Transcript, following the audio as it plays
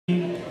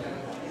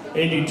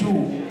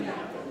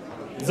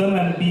82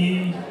 zaman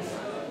bi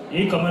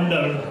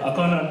commander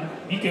akana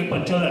bi ke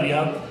panchola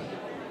ya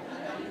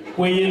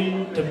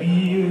kwen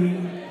tabi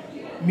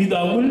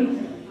midawul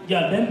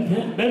ya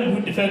ben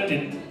would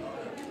defected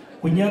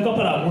kunya ka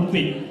para mun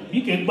pe bi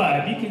ke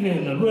ba bi ke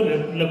na lo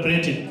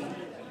liberated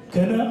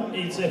kana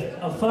it's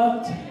a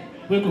fact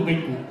we ko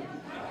gaiku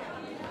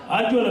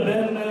ajo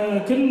ben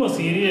kin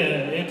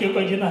masiriya e ke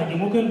ko jina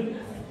jimukan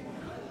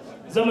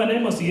zaman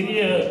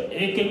masiriya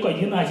e ke ko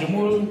jina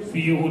jimu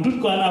fi hudud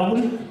ko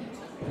anawul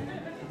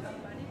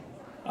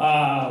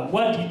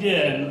what he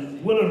did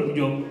wala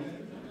job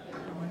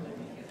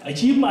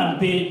achievement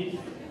pe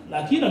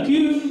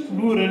lakini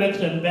lu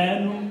election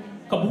ban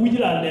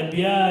kabujira le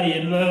bia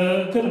yel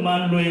kan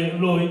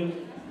loy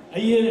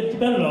aye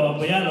ben lo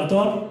bayan lo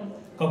ton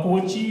ka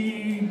ko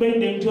chi ben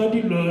dem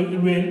jodi lo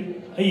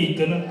aye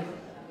kana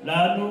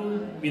la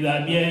nu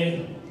bidabia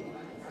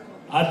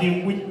adi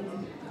wi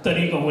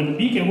tari ka won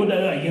bi ke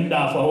woda ayin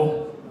da fa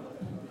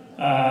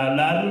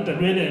la nu ta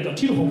le ka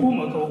ti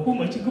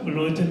hukuma chi ku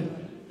lo tin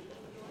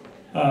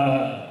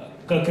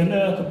ka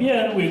kana ka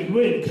biya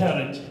we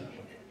encourage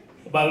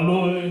ba lo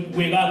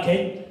we ga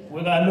ke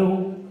we ga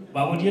lo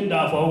ba wo yin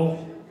da fo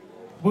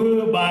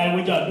bu bai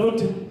we ja dot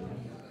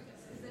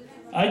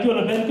ai jo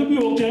la ben ku bi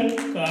o ten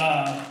ka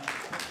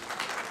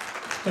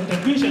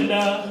contribution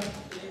da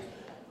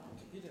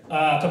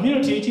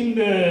community in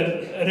the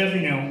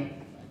revenue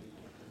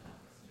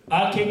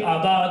ake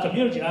ada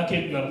community ake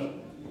gar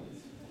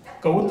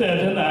ka wuta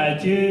na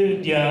ke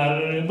dia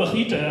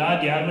bakhita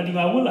dia ma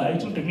dinga wala ai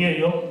tun te me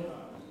yo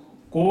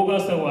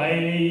Koga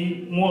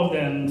sawai more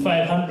than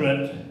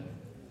 500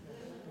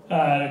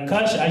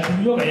 cash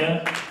ajuyo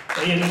kaya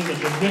nang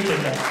nagbeche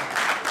na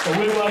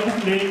kawe wa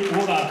bukle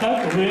koga ka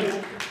kawe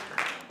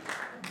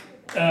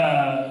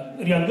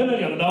riangana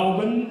riang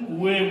dauban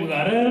we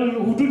bugarel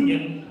hudun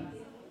yen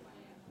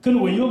kan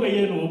we yoga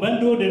yen o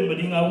bando den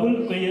badinga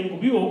wul ko yen ko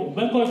biwo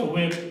ban ko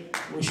we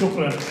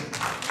shukran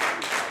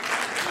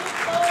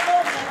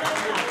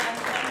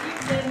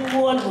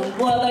won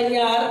bo ga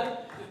yar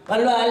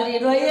balwali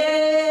roye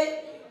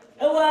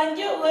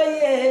Wanjo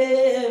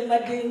waye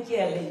madin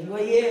chele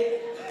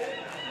waye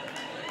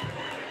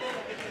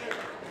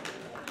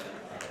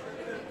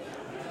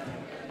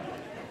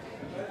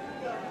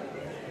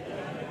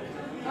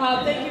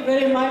Thank you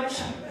very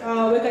much.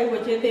 We got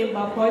what you think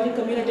about project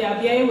community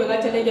Abyei. We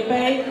got challenge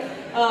pay.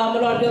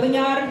 Malwal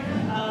Bilnyar.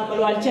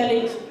 Malwal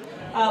challenge.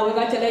 We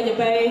got challenge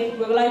pay.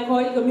 We like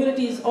project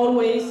communities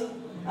always.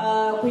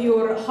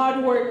 Your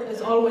hard work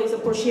is always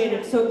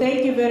appreciated. So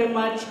thank you very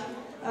much.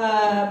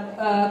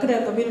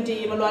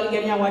 Community Malwal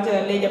Genya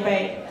wacha leja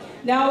pay.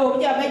 Now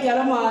we have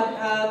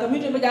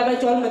community majabe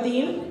chol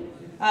madin.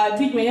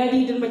 Tweet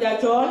mayadi din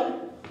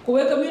majachol.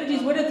 Kuwe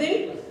communities what do you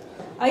think?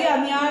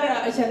 Aya miar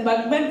asan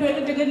bagban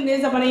pwede tegen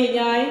neza mana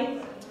yanyai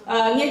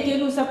ngeke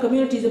nu sub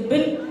communities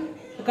bin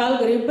kal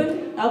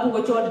garibin aku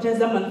ko chod te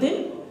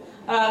zamantin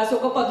so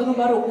ko padru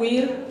baro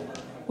kuir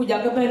ku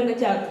jaga ben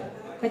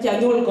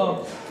kacha nyol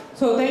ko.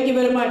 So thank you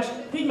very much.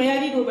 Tweet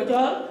mayadi do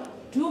bachol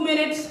 2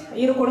 minutes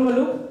yiro ko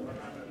malu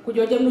ku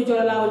jojam nu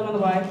jola lawol man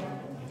way.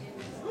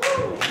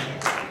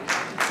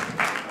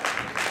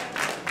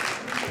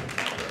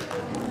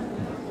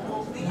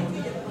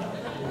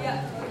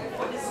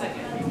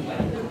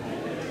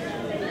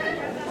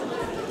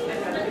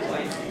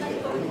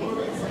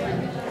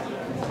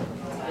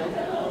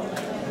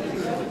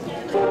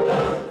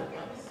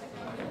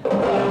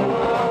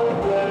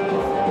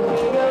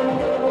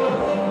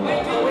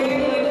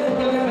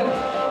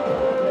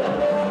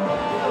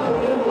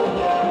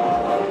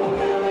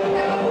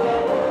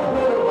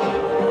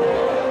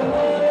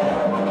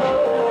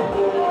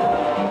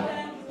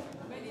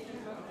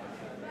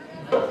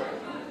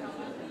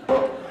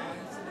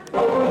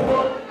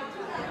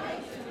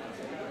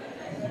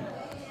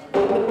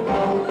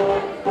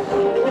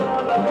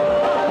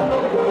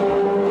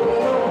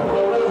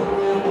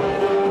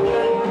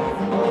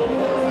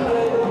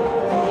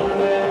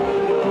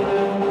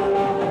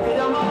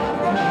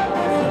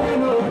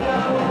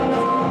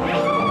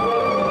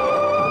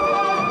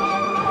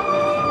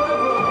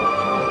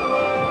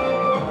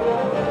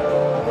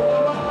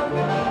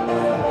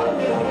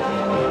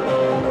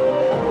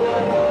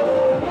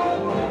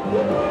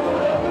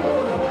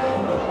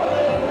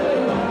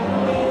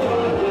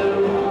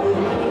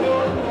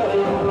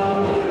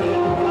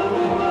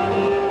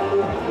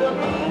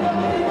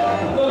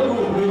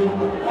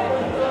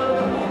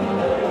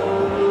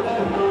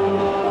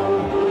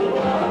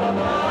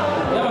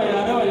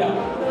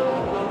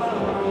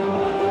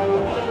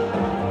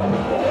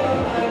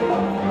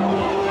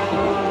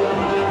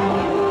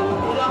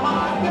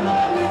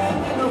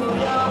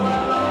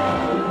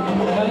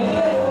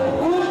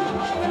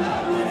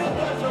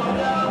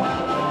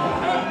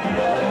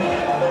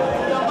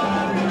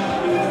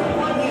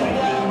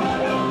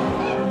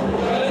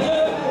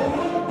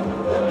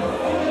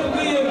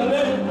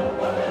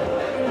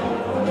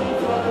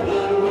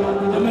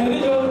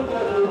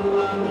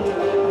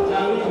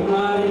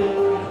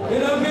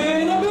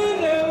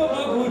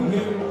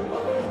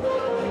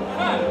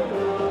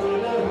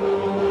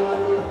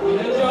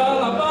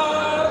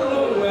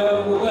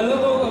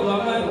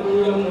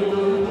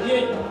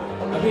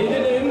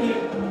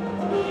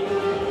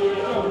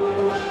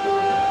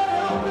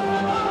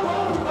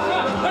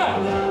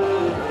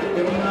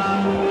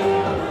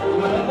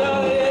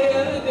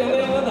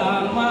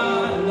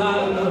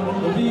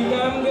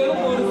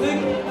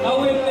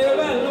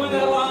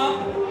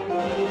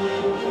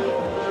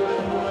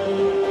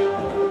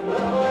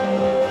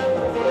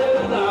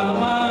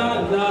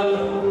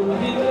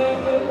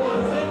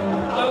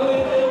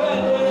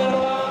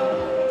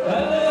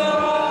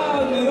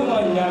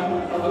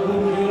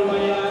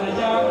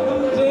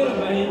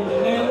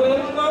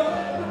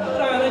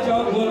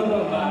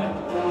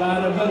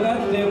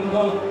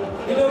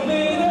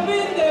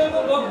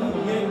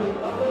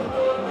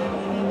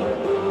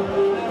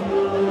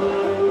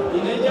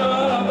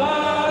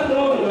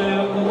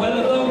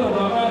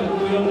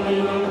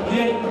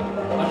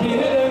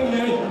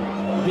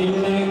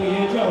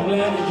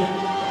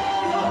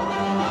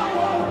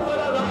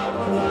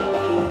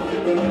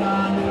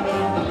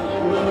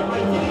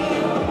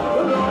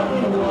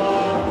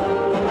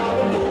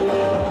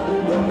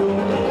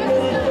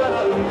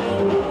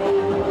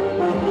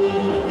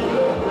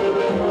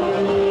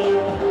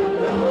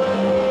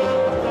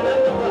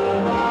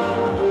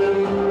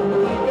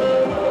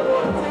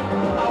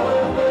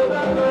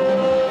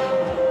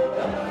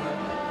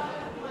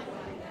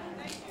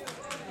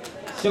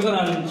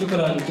 Shukran.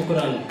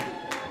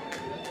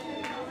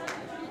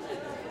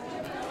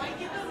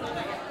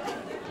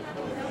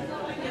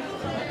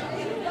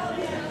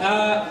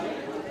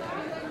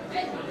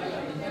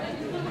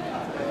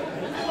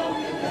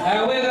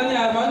 We're going to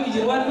have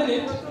 1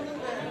 minute.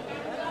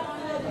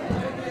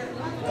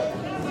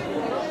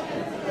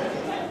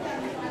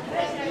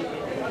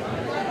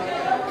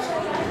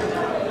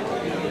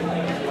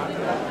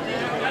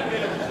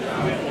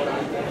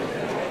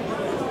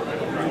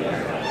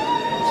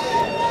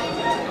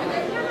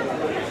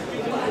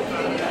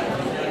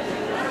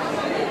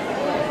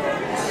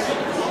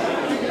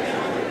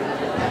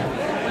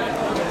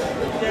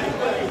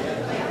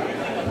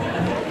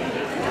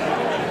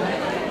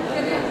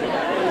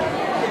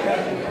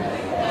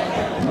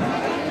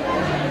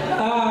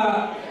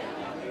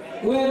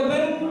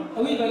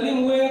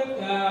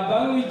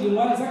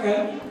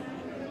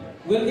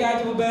 We'll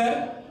get to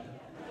bear.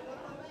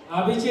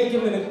 I'll be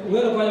checking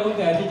we'll call you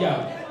the job.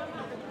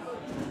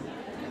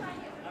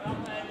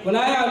 When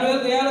I have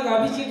the other,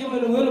 I'll be checking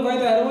when we'll go to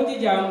the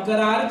jam.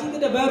 Karate,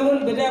 the bear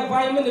will be there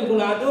 5 minutes.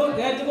 Gulado,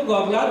 get to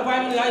go,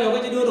 5 minutes. I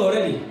already do it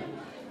already.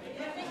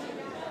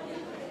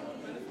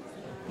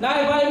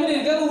 Now, 5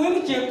 minutes,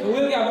 we'll check.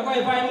 We'll get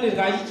 5 minutes.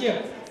 I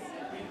check.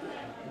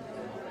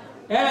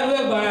 And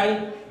we'll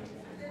buy.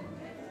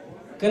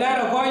 Can I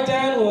avoid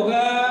 10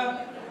 over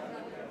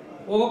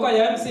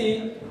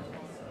MC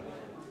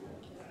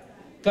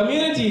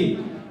community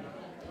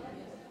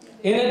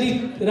in a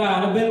deep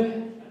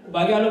run,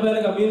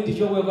 Bagalo community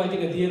show where I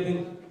take a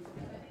deal.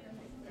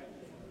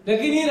 The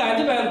Guinea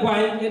Rajaban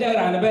Quine, it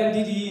ran a band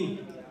DD.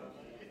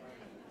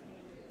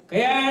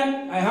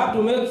 I have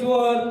to make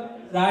sure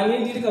that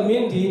in the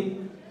community,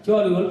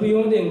 surely will be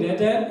using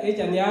that H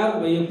and R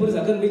where you put a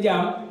second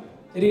jam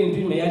in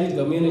the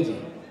community.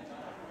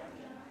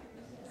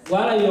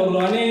 While you're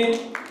learning,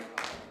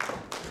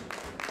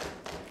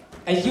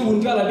 as you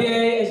won't tell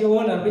Abyei, as you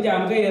want to be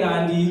jam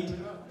Randy,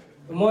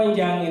 more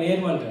young in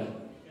Edmonton.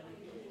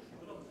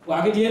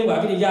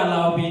 Wakati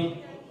Jala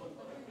Obi.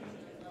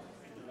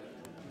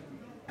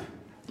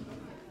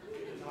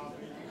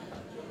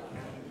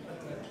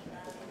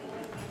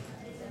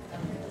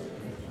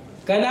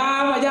 Kana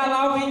Majala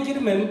Obi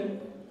Chirman,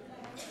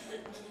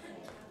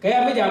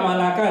 Kaya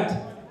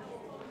Malakat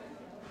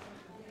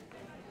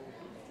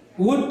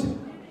Wood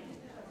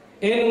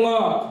in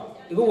Ngok,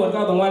 you go work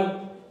out the one.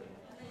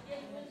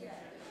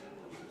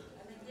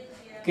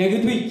 Cái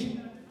tweet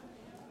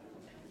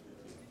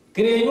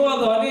cái nó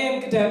đó đi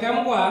cái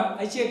cam quả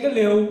ai chơi cái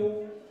liều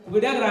của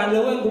đã ra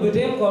liều anh của bên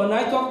em còn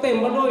nói chọc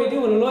tem bắt đôi đi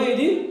một lôi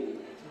đi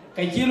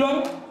cái chi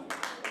luôn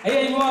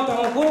ai nó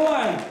thằng cô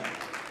anh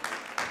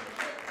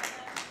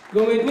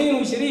rồi mình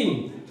mình xử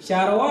lý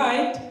xả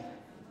white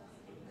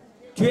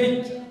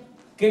tweet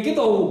cái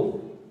tàu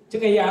chứ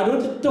cái nhà đó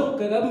chụp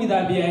cái mi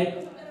đa bia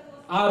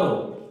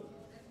aro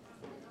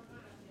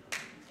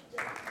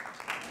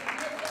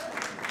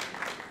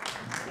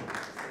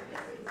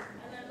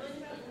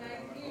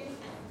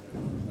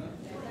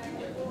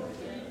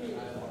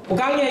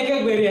Bukan ni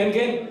ke berian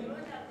ke?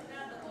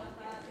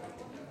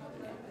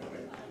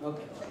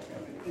 Okay.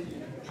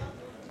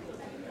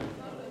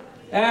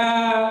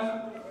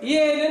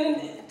 Ye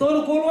nen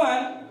tol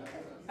kulwan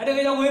ada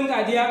kaya wen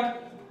ka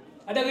diak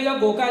ada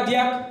kaya go ka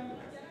diak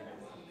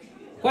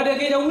ko ada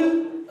kaya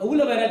ul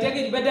ba ta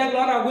ke bedak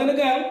lora wen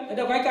ga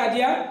ada kai ka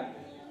diak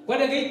ko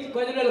ada ke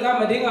ko ada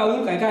ka mading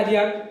ul kai ka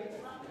diak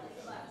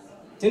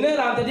tine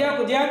ram ta diak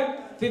ko diak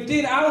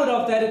 15 out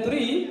of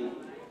 33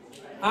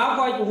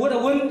 aku would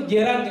have won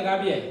Jeran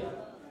Gabia.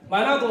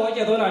 Mana to watch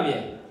a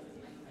donabia.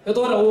 The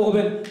door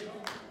open.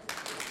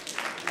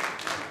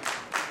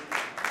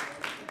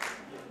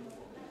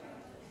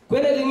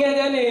 When I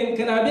get a name,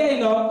 can I be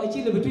no, a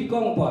chill between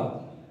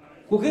Kongpon?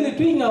 Who can the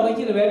twin of a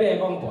chill baby a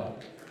Kongpon?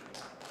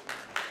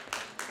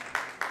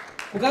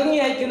 Who can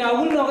I can I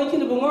will not a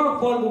chill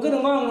Bungapon, who can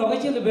among a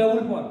chill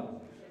Beulpon?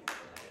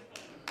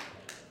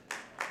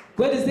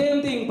 Quite the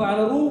same thing,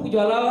 Panaru,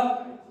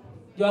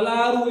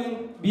 Jola,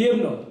 ruin,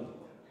 Biemno.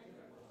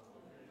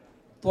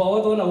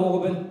 Tua tu na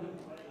woben.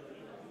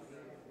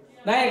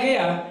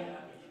 Naya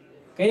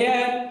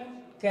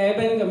kaya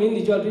ben kami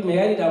di jual pi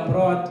mega di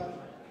damprot.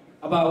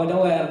 Aba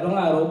wada wer dong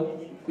aro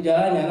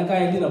kujalan yana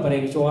kaya di na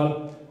pareng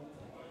jual.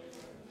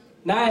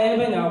 Naya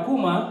ben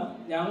akuma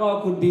yang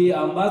could be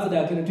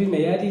ambassador kini pi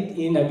mega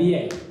di in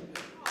Abyei.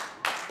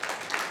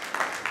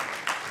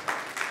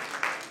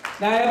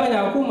 Naya ben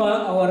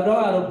akuma awar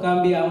dong aro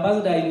can be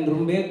ambassador in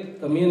Rumbek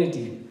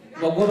community.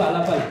 Bago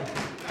balapal.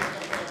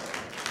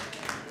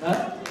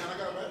 Huh?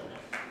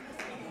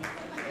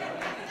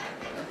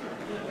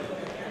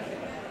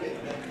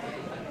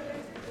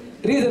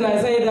 Reason I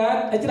say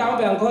that,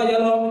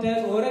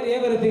 already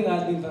everything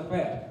has been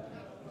prepared.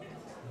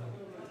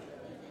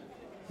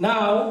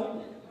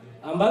 Now,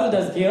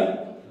 ambassadors here,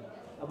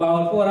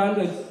 about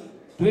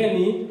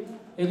 420,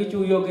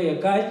 Ekichu Yoke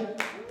Yakaj,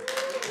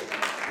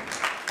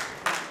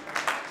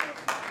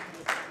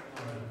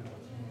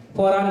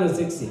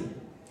 460.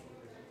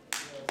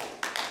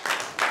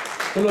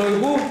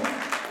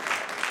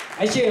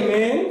 Ache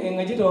men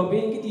ngaji to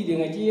bin kiti de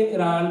ngaji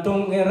ran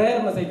tong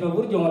rer masai pa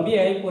bur jong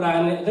Abyei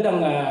kuran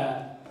kadang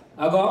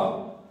ago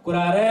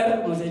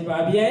kurarer masai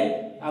pa Abyei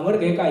angor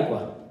ke kai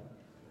kwa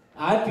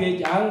a tue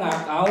jang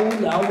ngak au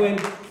lawen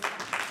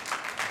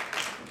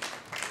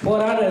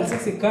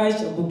 460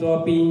 cash buk to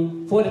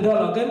pin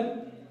 $40 kan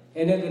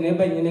ene kene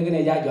ban ene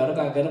kene ja jor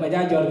ka kan ba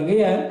ja jor ke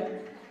yan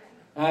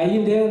a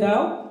yin de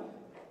dau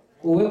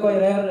ku we ko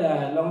rer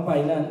long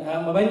pai nan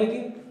ma ban ki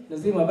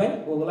nasi ma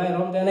ban ku lai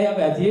rom de na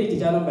ba ti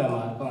cha nam ba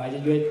ma ko ai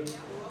ju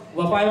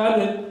wa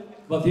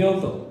 500 ba tiêu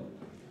to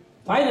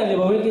finally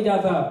ba we ki ja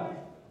ta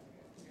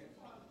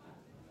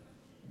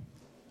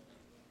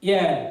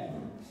yeah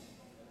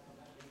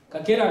ka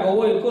kira ko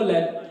wo ko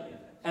let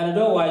ana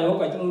do wa yo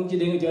ka chung chi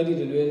de jo di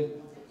de luen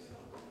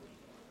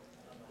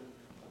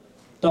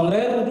tong re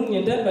du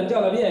nyen den ban cho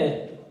Abyei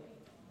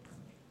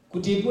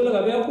kuti pula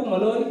ga be ku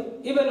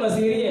maloi even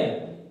Masiria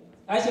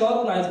as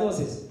organized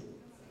forces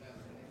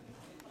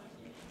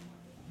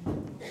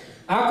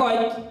akoi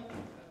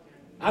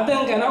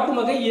adan kana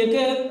kuma ga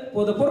yeke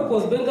for the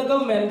purpose ben ga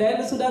government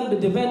then Sudan to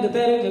defend the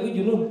territory ga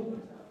junub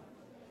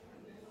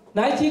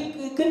na chi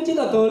kin chi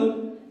ga tol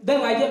dan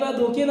aje ba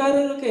do ki na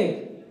re ke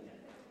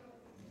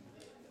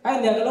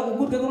ai ne ga lo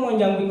ku ga mo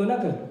nyang bi ngona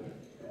ka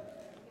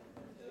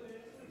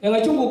yang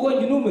acu ko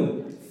junub men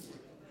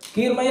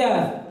kir maya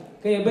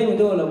ke ben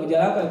do la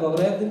bujara ka go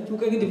re tin chu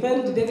ke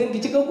defend de kan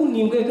ki ka ku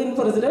nim ke kan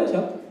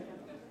presidential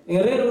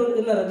en re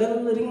na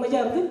dan ring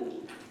majar tin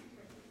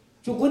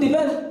chu ku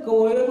defend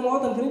ko mo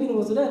tan kri ni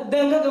Sudan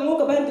dan ga mo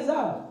ka ben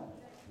tizam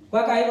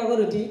wa kai ko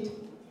ro ti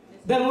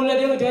dan mo le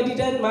de ko ti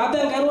tan ma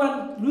dan kan wan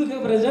lu ke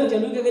president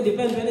lu ke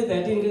defend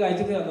 2013 ke ai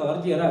ti ka ko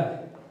jira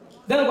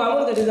dan ko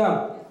mo ka tizam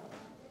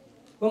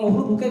ko mo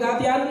ru ke ga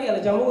ti an ni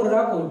la jamu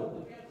ra ko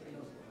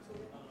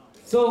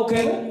so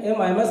ken e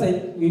mai message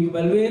wi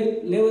balwe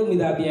lewe mi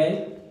da Abyei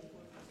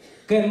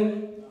ken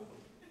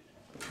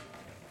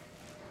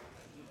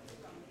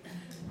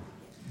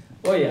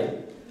oya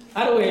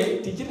arwe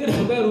ti ci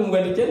da ba rum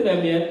ga ti chen ba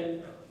mi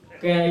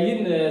ke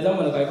yin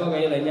zaman ka ko ga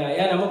la nya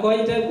ya na mo ko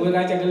ite ko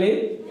ga cha kale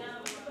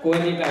ko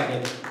ni ka ke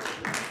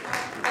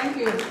Thank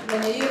you.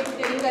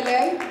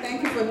 Thank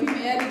you for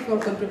giving me for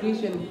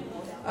contribution.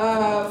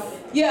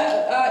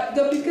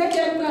 The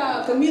Pikachu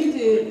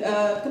community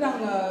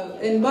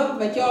in Bak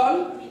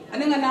Bachol,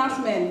 and an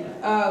announcement.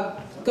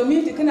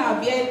 Community kana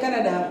Abyei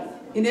Canada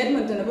in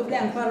Edmonton about the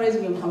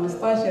fundraising of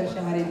hospitalized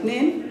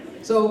Shaharitnin.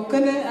 So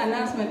kana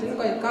announcement in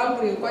quite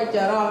Calgary, quite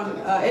around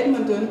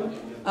Edmonton.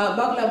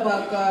 Bak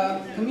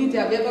community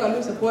Abyei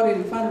Bak support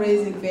in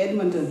fundraising for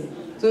Edmonton.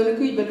 So the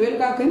kuy balwel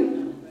kaken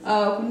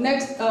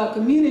next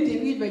community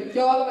kuy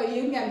Bachol ba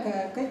yeng yang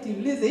ka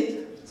team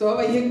visit. So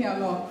ba yeng yang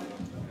no.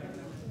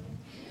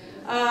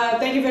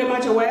 Thank you very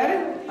much,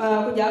 Aware.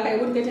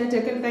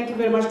 Thank you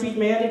very much, Tweet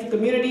Mayor, to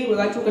community. We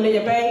got to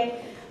Abyei.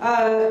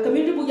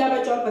 Community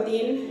Bujaba Chop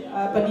Patin,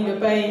 Padina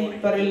Pay,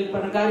 Paril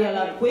Panagaria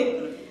La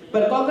Quick,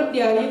 but Concord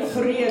Diari,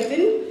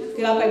 Koreatin,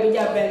 Kilaka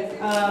Bijaben,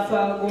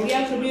 for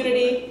Gorian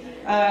community,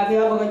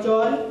 Kilaka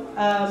John,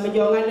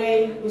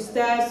 Majongane,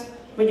 Ustas,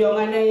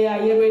 Majongane,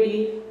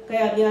 Yeredi,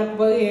 Kaya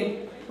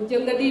Boyd,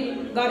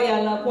 Ujangadi,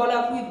 Garia La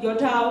Kuala Quick,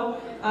 Jotao,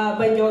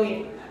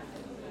 Banjoy.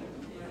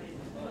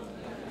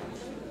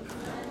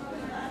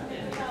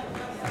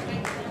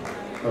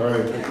 All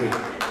right, thank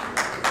you.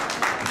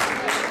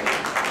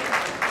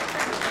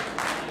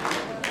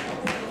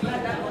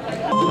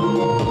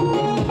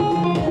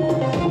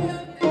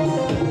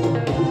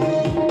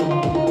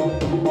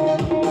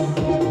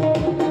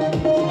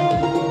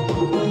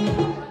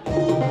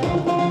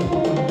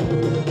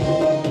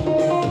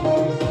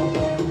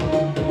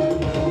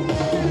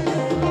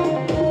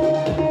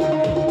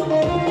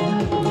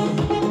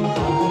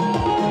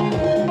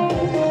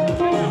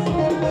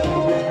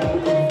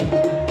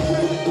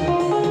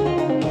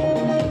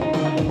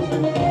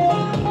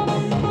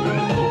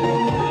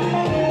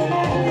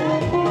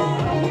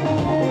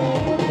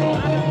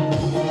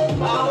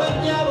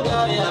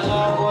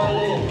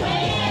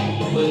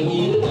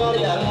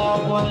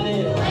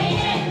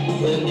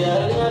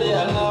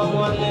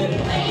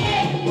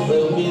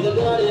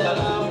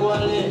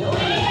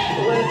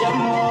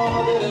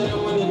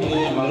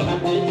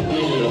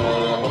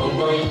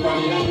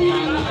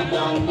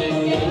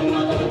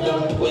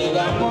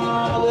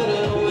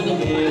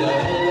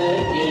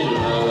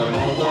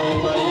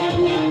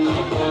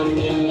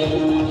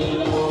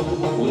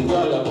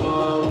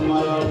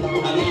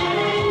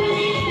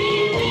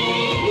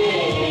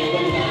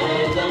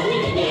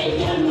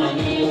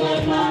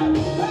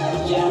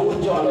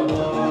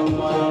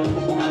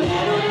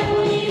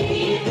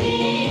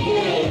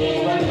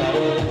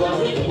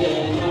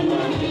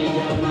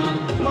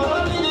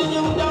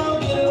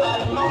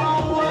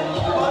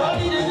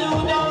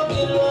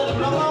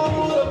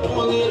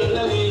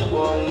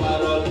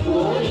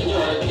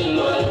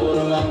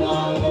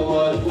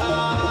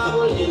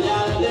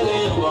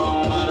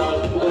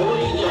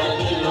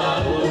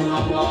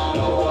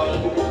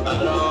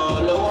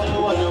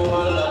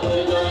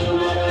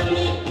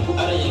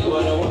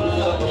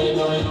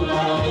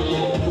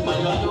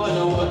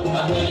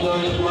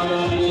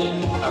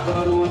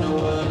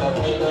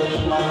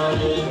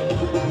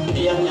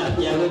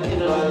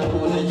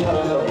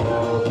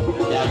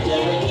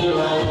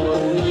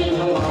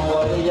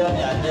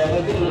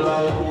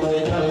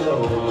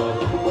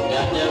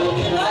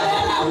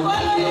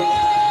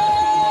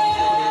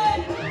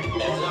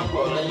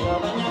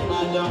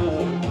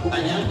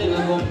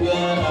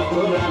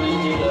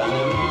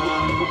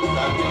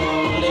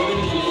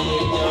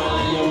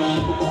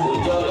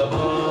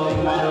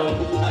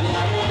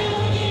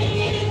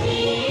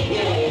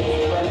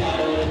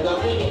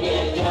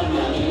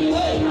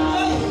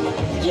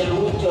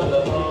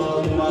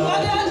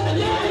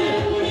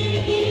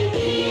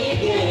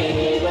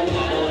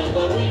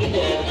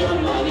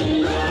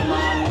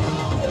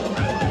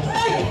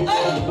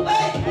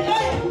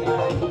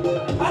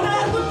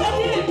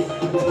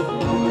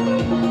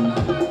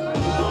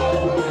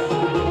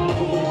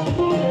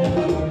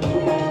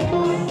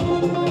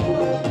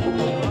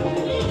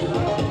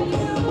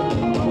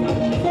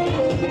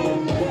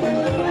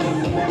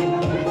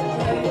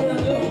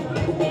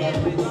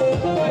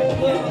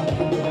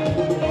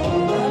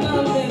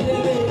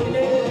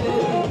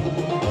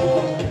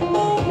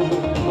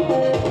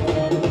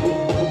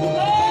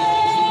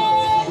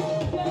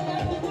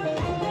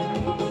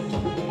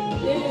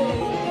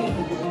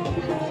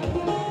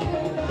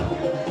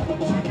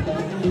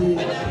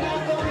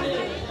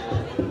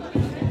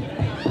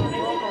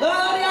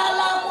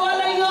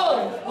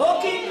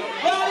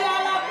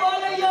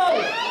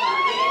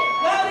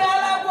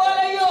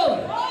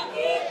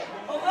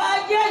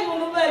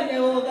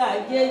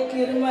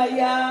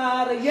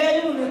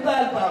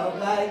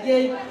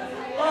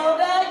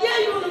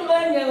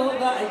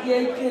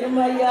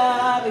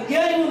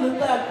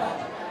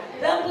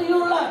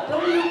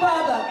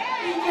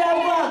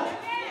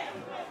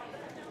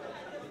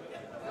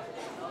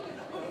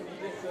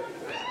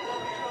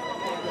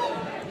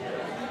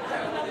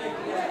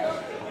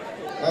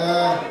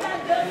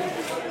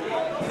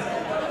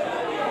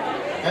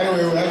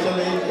 Anyway, we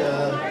actually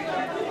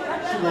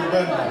should have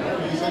done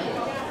music.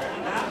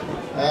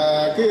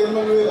 Khi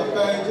mà người ở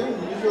đây chứ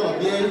mình cho là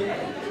bia,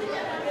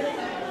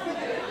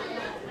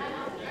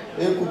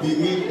 em cũng bị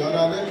nghi đó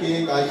là đấy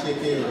khi cái chuyện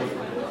kia,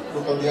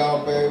 lúc còn đi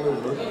học về rồi,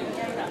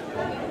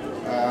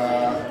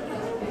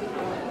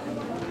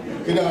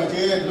 cái đó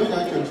chứ lúc nào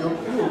chuyển xuống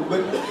cũng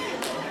bên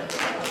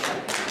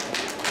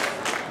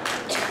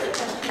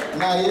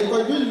này em có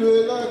biết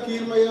rồi là khi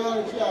mà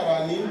ya chỉ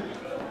là ní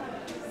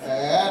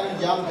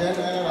and jump then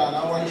and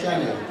I want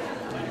channel.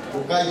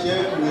 Okay,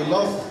 we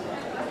lost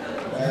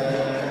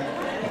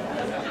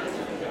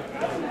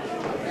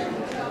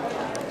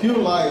few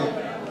lives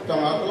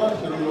trong áo lót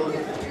trên lối.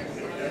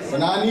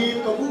 Banani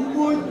có bút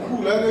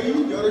cụ là cái gì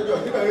đó cho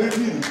cái này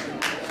gì.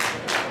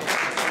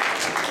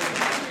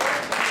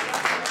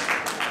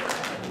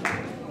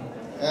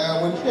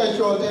 When she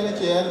showed then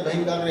she had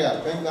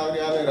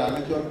Bengaria là nó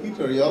cho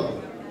Peter York.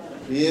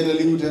 Thì là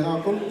lưu thế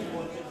nào cũng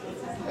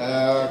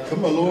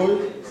come along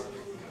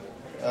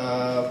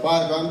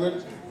 500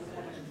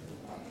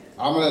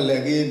 amala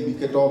lagi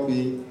bike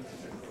topi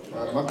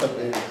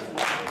maktabe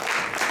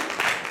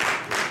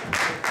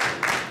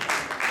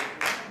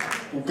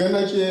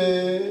ukena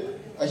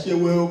che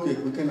wewe ke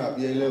ukena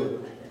Abyei leo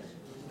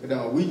kada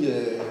wije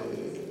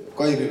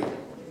koire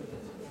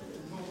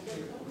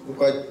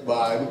ko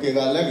ba ke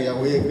ga lag ya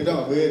we kada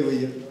we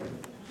we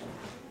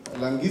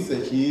langisa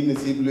chi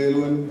nisib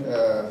lelon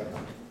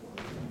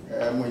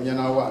mo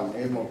nyana wan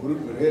e mo group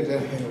rete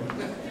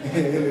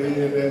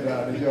da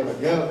jo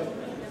ga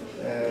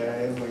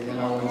mo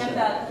nyana wan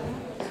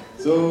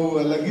so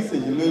langisa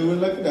ji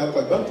lelon la kada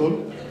pa batol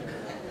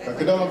ka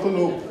kada ma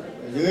tolo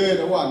ye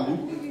da wan du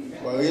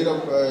wa ye da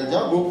ja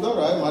go da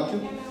ra ma tu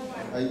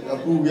ai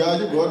apu ya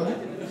ji god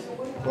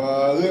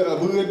wa ye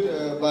abu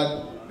ba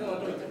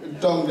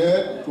trong de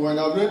tu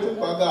na bre tu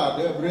pa ga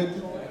de bre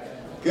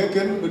ke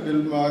ken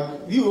bedel ma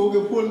di o ge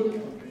pol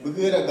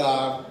be ga ga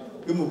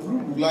cái một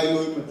phút lại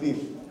lôi một tí,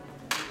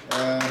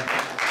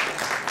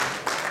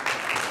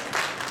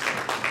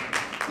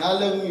 na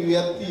lưng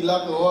Việt thì là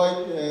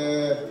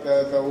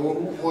cái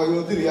mọi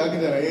người thì cái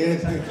này,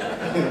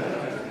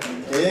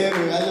 cái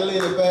người anh lấy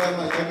được bao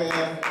mà cái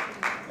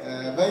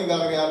bây giờ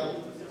cái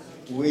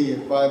we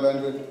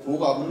 500 phú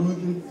gặp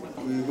luôn,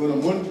 we gonna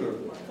monitor,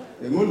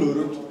 cái ngôn ngữ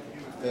rồi,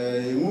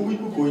 cái ngôn ngữ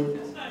của cô,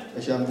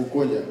 cái sản của cô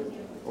nhỉ,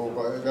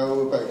 cái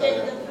phải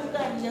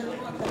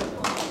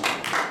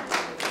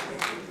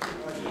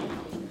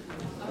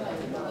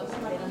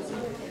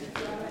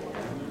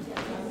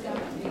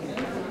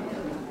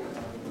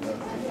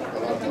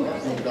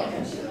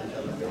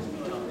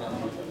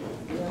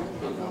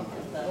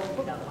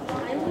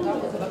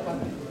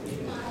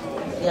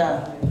ya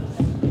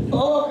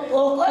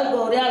oh coi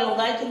đồ real lo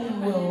gai chung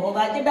mưa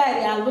gai chứ đại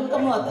real vẫn có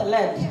một tờ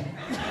lên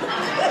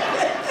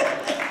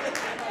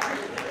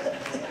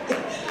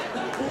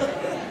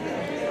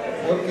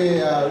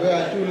Okay, we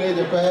are two late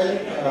Japan,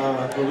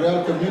 the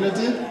real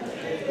community.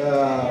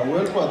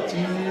 Well,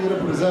 party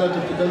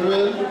representative to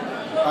Kalwell,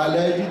 I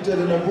like it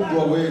in a book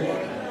away.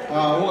 Who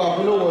are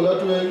below a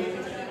lot way,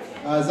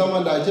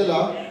 Zaman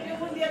Dajela.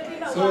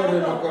 So, the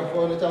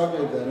microphone is out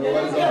there.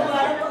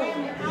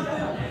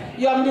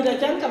 Yom di da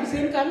chan kam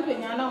sin kan pe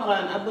nyana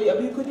ran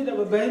abi ko di da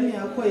ba bay mi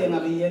ko ya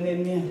ngabi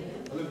yenen mi.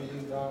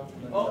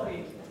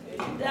 Okay.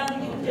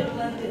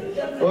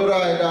 All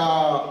right,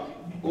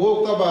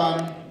 walk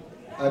taban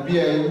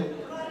Abyei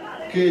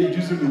ke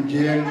jusul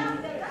jeng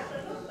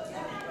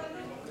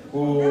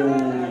o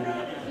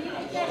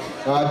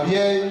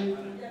Abyei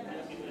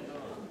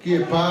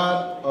ki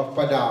part of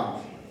Padang.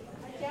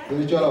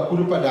 We call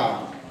Kudu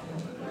Padang.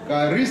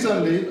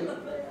 Recently,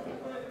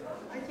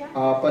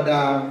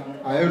 Padang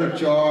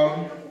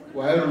Ayurchol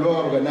were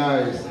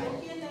organized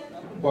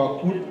for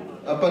Kud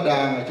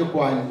Padang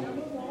Chukwan,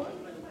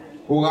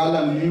 who are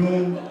a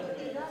new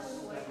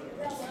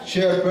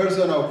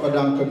chairperson of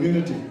Padang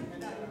community.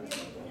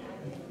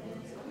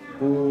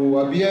 Who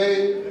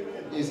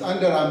Abyei is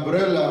under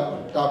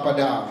umbrella ta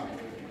Padang.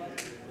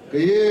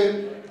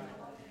 Kaye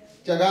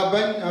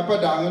Chagaban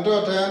Padang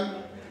Totan.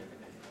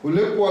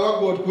 Kule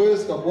kuala god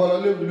quiz, ka kuala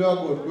le bila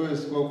god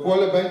quiz, ka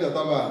kuala bank da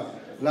taba.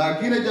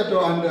 Lakini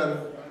jato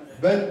under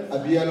bank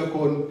Abyei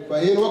kon. Fa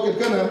yin wakit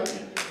kana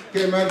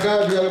ke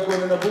merka Abyei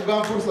kon na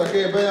bukan fursa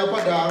ke baya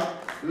pada.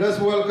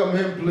 Let's welcome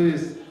him,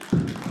 please.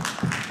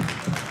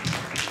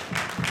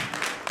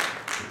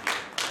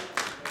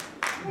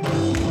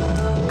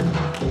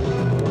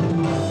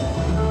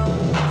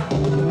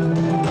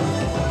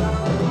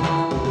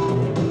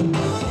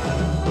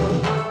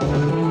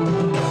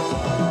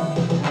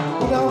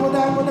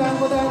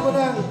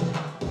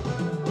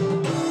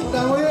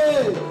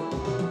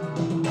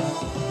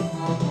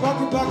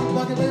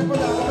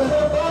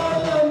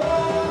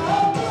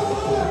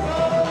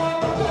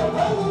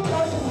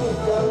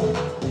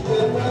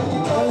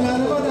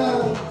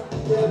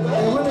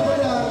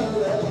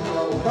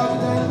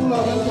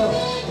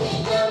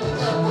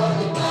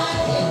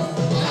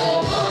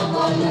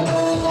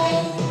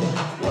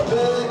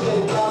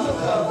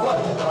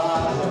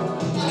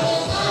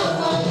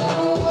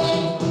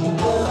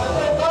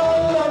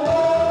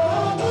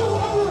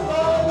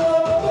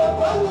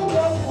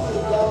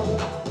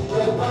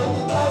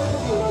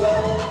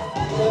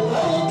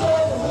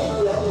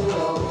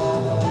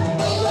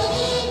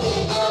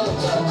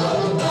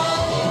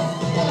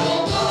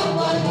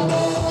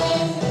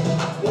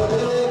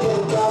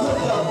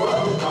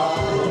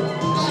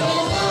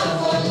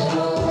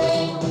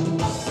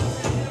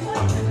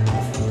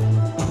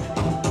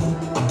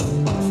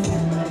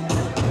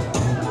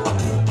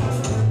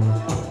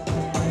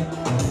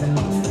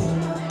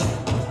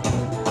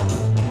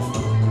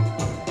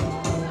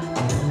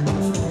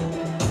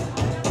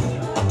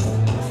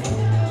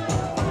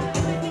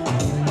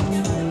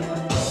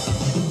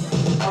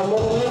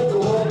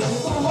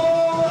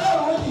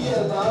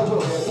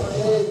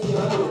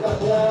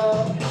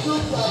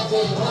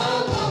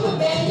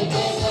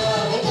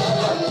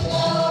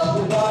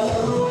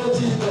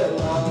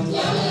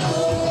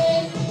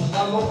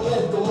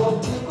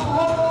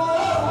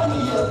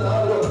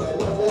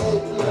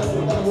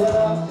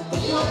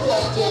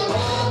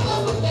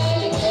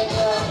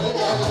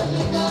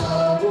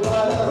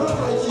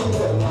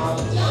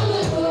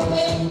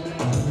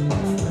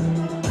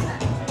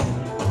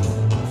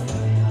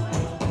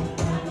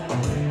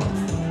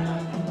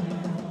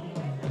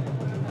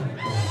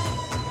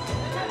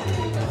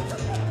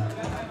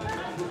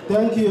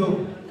 Thank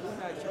you.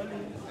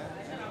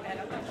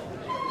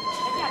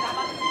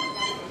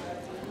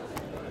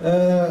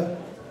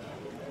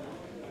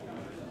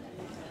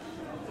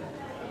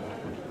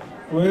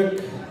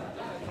 Work.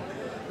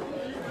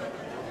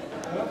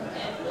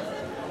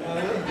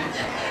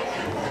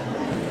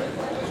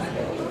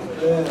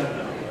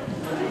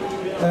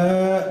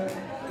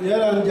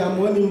 Yaran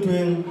jamon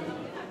intwing.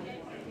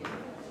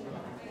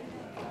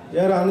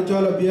 Yaran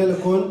chola biel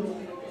kon.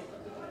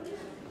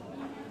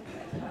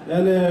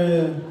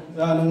 Yana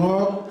ran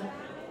ngong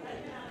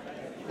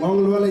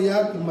luala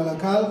yak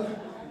malakal.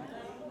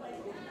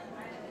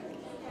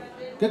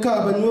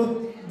 Keka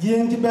banyut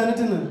jing ci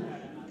benetina.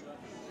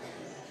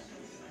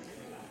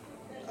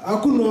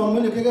 Aku no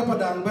mene kega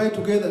Padang bay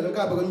together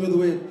keka banyut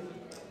we.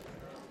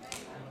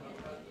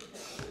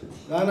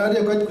 Lana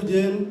dia kwaj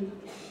kujen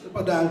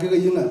Padang kega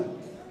yinga.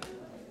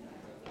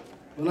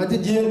 Una ci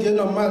jing je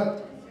no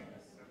mat.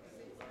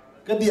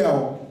 Ke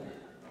diaw.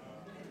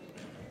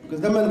 Ke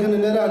zaman kan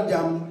nera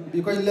jam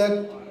bi koy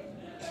lek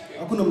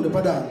aku nom de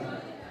Padang.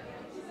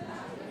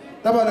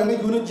 Taba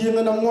ngi gunu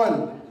jinga na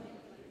ngwan.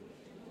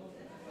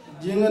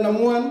 Jinga na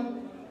ngwan.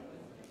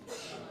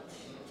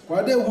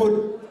 Kwa de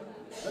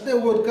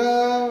wood ka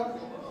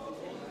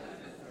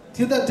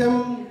tida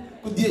tem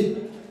ku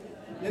die.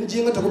 Yen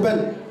jinga to ku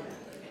ben.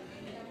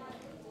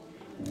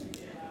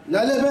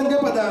 La le ben ke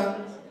Padang.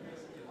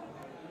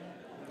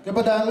 Ke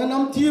Padang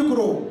nam ti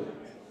kro.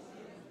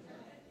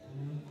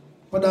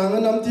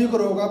 Padang nam ti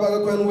kro ka ba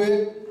ka kwen we.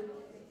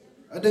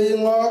 Ade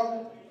yingok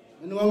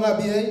ngong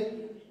Abyei.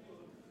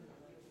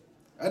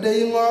 Ada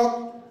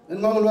ingok,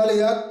 ngong luala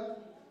yak.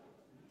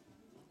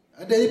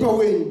 Ada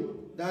ipawin,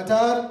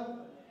 datar.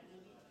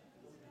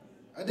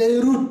 Ada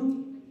irut,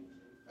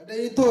 ada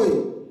itoy,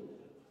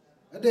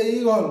 ada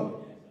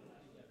igol,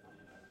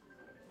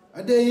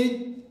 ada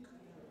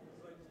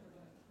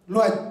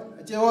luat,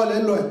 cewol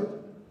luat.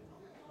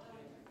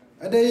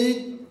 Ada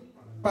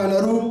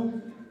panaru,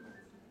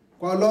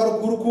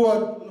 kualor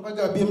kurukuat,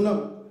 nukaga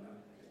bimnam.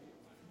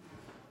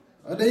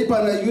 Ada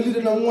panayuli de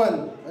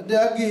nongwan, ada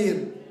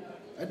agir.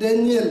 Ada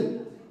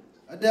nyil,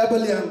 ada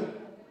baliang,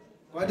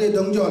 ada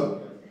dongjol.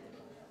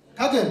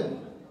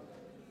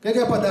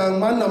 Kage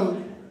Padang manam,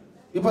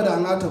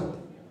 Padang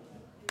atok.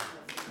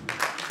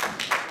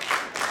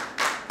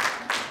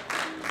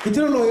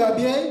 Kitiro lo ya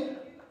Abyei.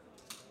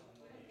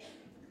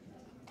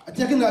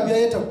 Achakin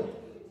Abyei to.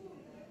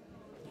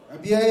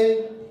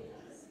 Abyei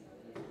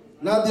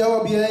na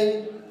diaw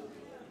Abyei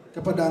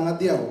kepadang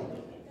diaw.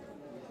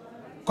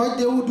 Kau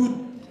dia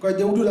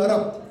udut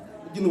Arab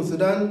Junub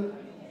Sudan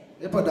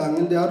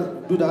padang dia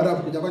udut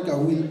Arab ke Jakarta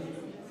Kawi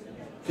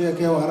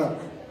ke Arab.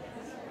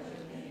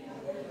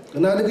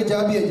 Kena ada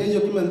kejabi aja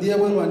yo kiman dia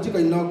wan cik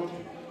nok.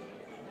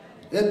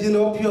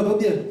 Dino pio to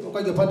dia kau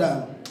ke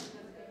padang.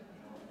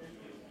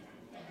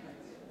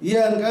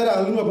 Ian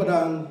kara aluma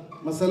padang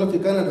masalah di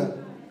Canada.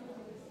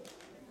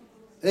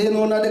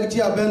 No na ada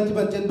kecil ben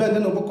tiban ten ben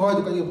no kau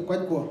ka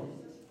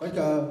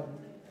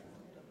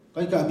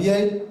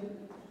Abyei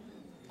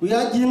ku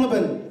ya jing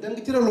ben dan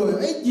kecil lo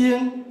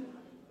jing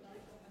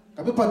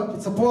tapi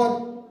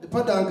support the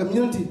padang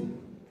community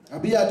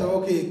Abyei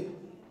atau okay.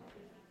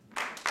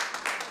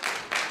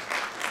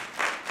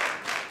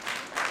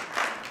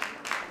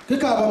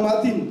 Kekaba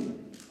Martin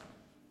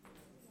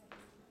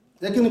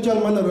yakin ucal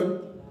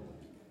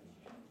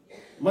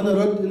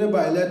manarod ini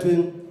baile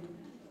twing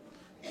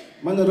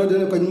manarod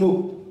ini kanymu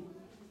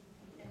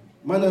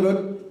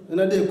manarod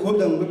ini de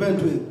kodang beben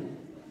twing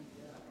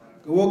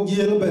kewok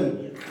jing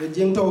ben de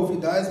jing taw fi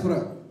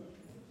diaspora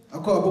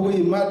ako abugo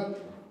imat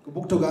ko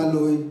bukto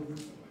galoy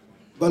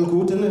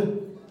balku tene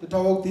te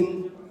tawok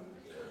tin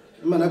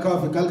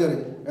manaka fi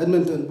Calgary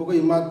Edmonton bugo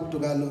imat bukto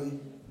galoy.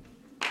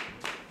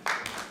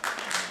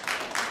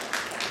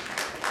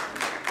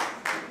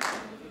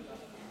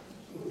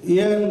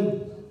 Ian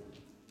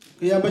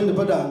kaya bany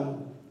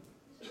padang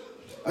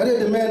are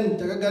the men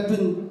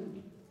tagagatwin.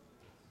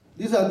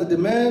 These are the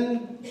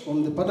men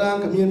from the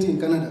Padang community in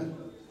Canada.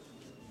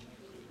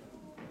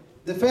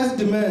 The first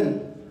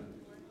demand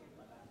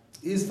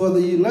is for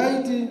the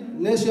United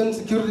Nations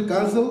Security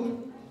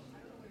Council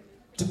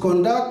to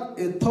conduct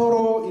a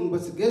thorough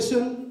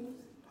investigation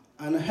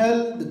and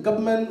hold the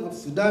government of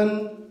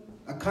Sudan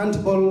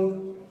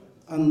accountable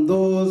and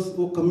those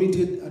who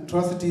committed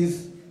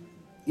atrocities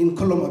in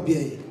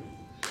Abyei.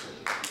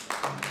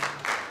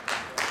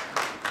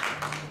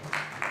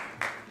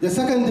 The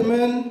second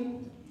demand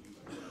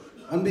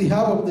on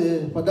behalf of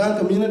the Padang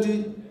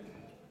community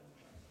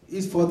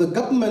is for the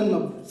government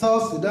of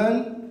South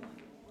Sudan,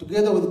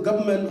 together with the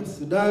government of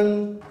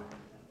Sudan,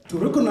 to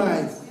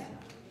recognize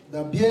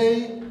the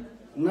Abyei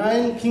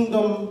Nine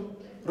Kingdom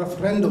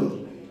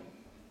referendum.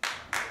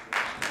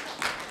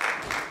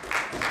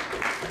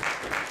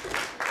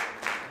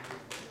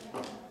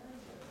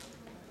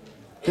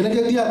 Can I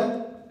get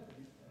the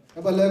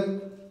about like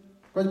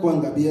quite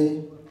one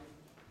Abyei,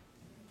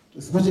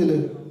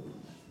 especially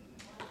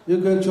you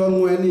can show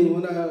me any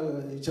when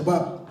I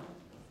chabab.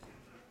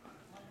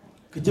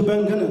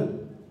 Kijaban kana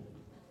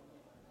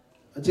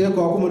ache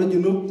ko ko mo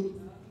junub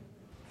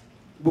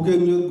buke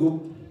ñu gup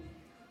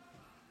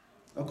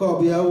ako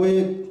biya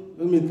we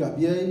mi ka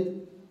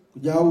Abyei ku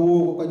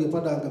jawo ko ke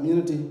Padang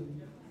community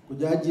ku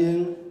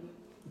jajeng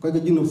ko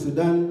ke junub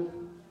Sudan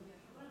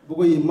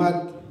bugo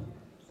yimat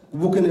ku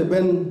bukene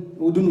ben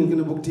udun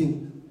ngene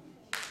bukting.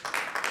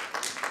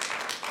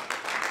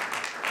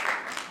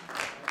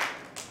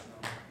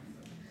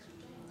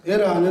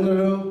 Era neno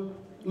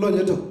lo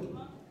nyeto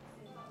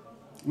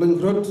loñ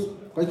grot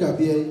ko ka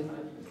Abyei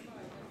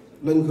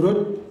loñ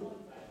grot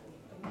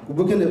ku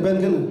bukene ben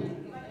gene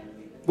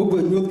bugo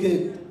ñut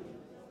ke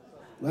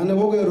nana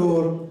wo ke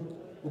ror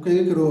ku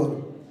ke ror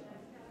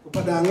ku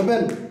Padang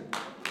ben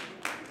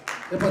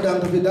e Padang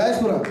to fi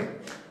diaspora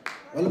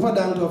wala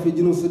Padang to fi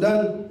Junub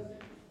Sudan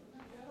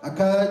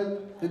aka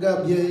ke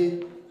Abyei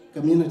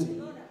community.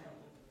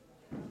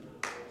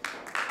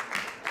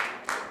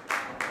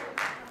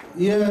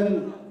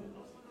 Yen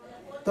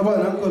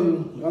taban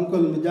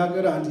uncle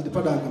jaga anti the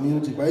Padang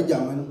community by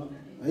jam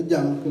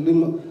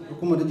kelim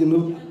kuma de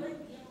junub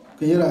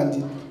ke yaranti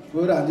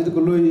ko ranti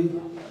ko loy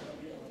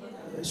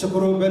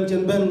shokoro ben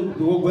chen ben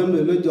do ben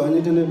lo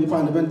joni tene bi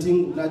fan ben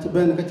ting na ci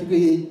ben ka ci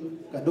yi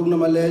ka dog na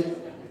male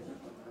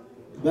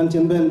ben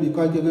chen ben bi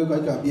ko ke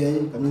ka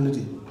Abyei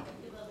community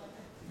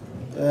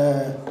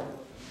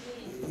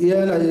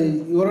yeah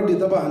already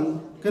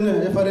taban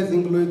kene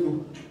everything loy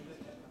ko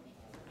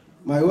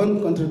my own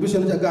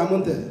contribution jaga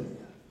amonte.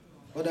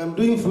 But I'm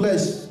doing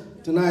flesh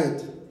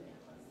tonight.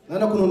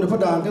 Nana kuno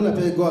Padang kena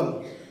pay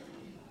goal.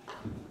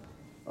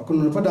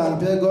 Akuno Padang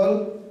pay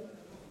goal.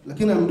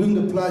 Lakini I'm doing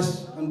the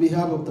flesh on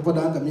behalf of the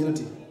Padang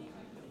community.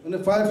 And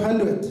the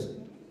 500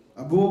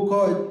 Abu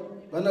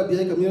Koj Bana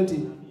Abyei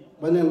community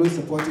Bana will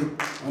support it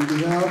on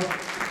behalf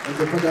of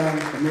the Padang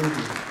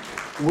community.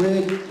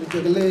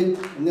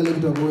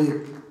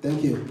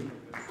 Thank you.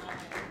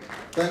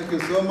 Thank you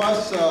so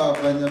much,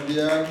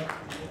 Banyabia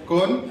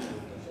Kon,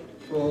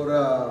 for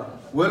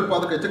well,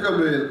 Father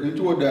Kachakabel,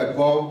 into that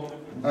Bob,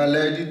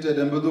 lady to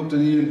the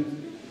Buduktanin.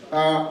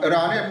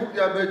 Rani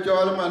Pukabe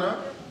Cholmana,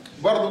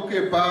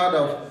 Barduke part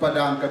of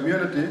Padang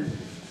community,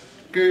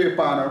 K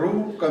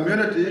Panaru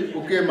community,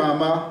 Uke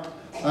Mama,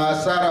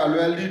 Sarah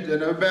Lweldit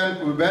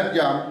and Ben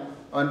Jam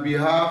on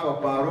behalf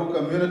of Paru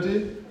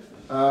community.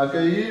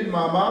 Kayi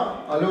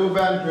Mama, Alu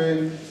Ben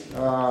Twin,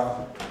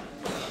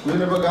 We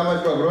never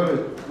got to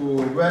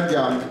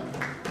Benjam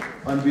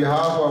on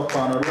behalf of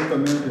Panaru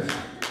community.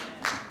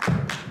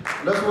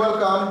 Let's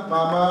welcome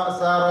Mama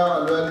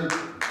Sarah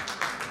Alweli.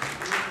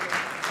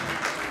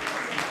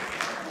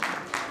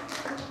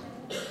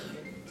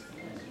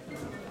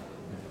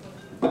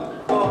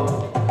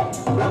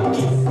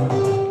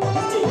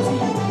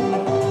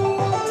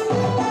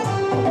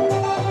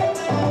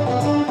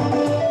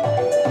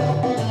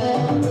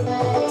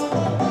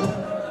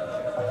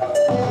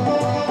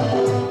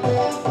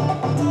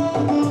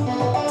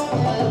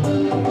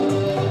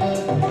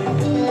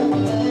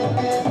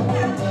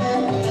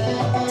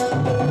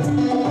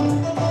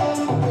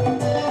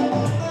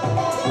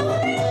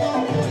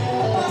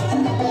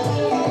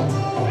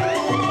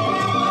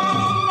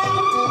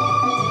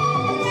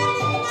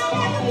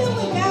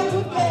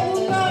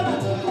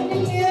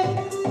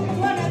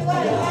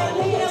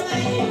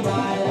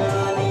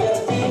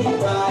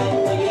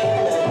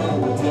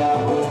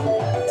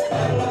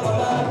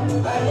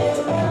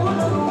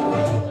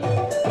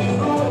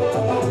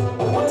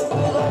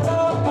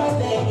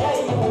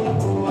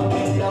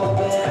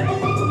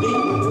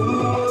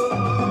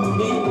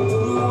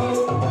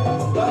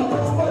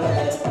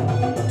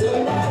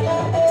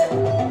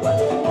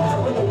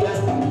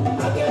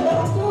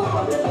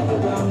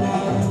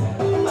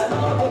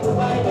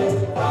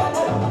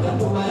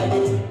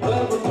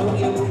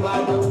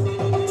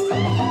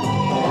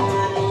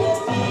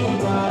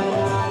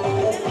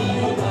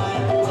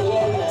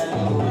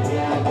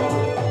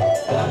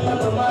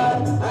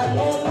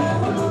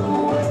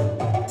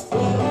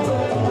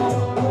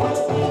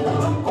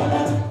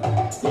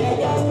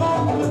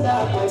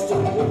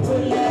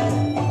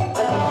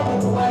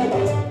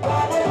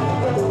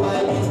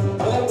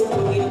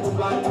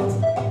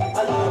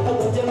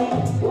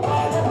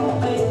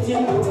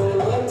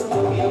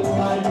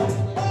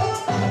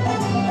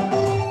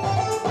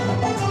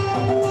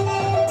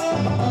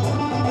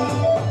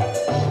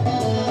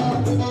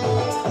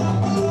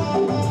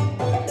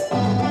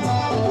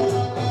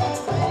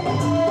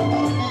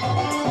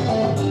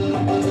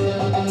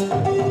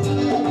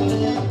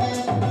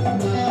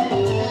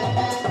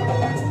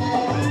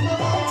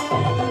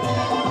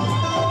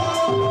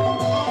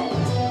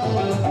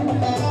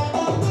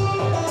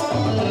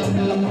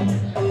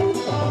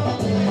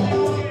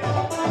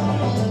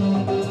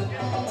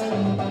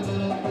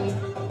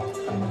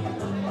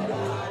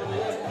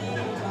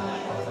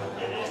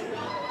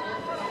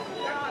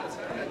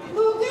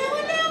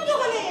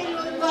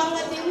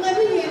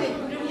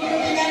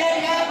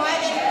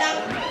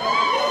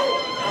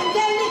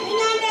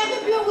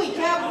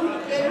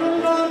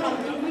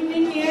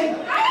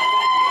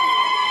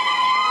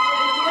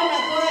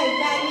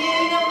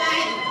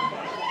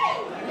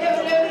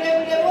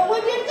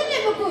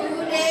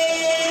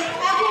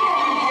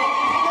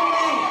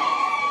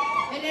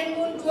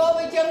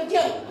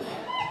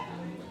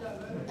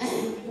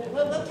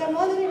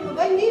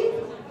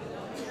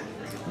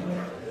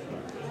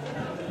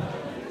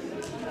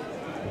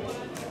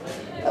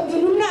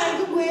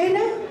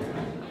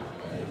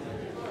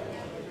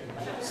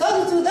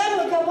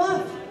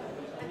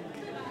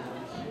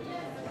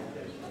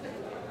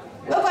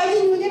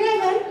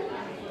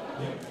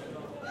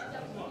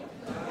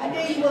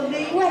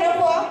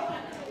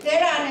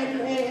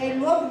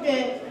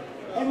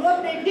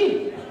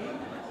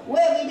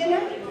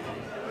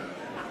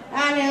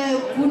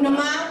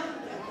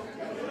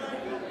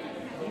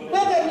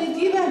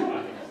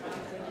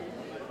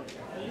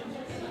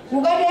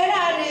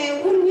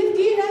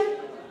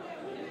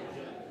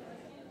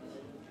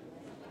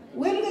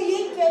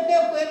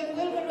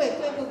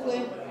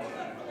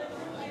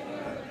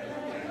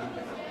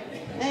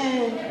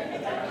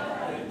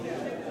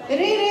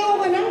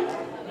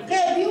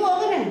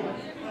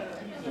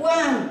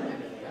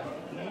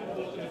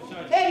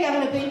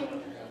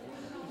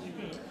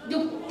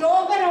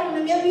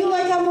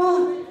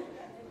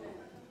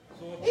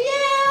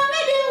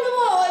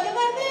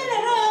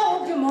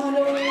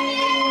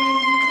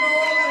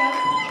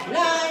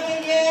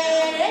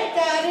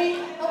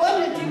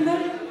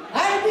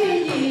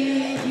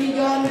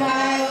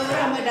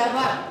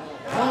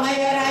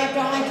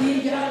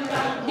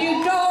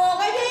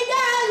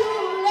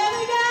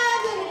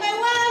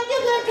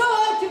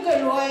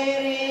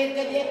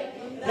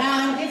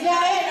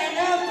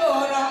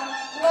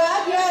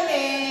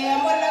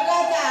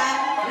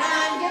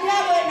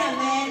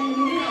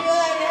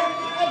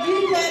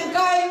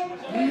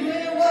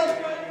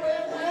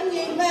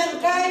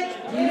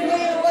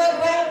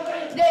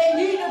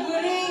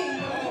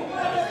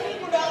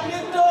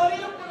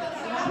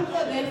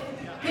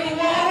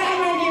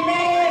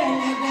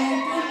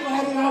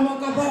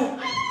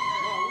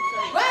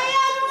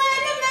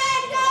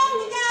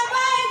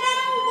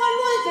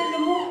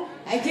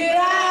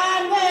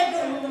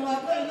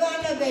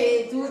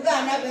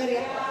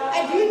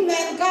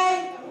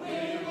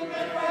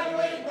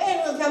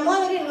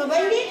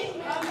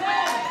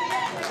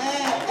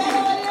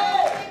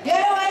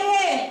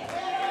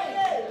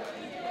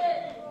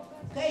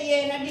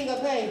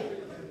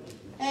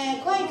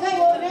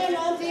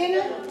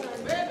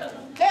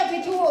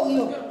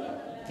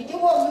 Cái chú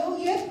hồ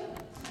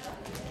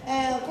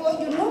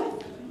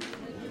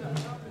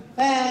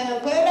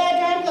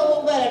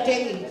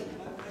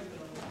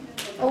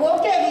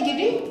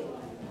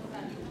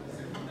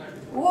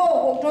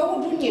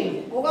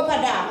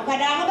Oga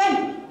padang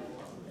ben.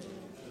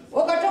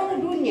 Oga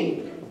tahu dunia.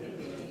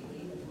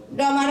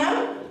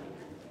 Damaram,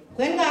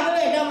 kuen nggak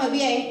boleh dam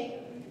Abyei.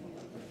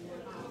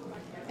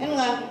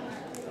 Enggak.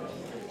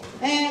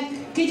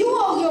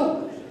 Kijual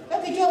yo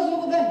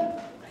ben.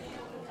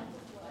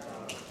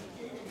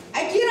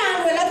 Akira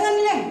wala kan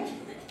le.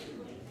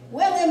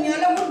 Wala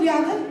nyola bu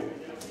biaga.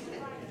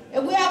 E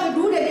bu ya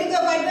du de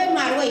ga bai ben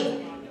marwai.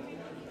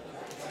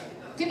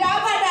 Kita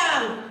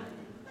padang.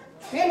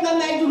 Enggak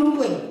mai dulu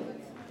we.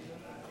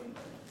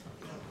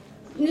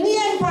 Ni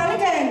yang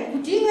pada kan,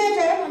 kucing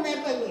aja mai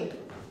pai we.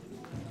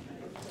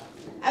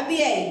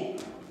 Abyei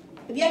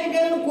dia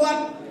dia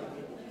kuat.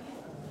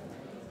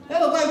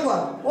 Kalau kau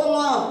kuat,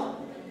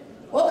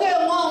 oke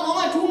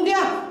ngomong cung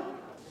dia.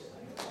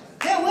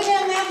 Kalau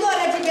dia ngajak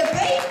ada tidak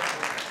baik,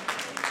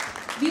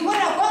 di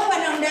mana kau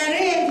pandang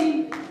dari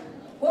ni,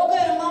 oke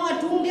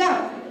ngomong cung dia.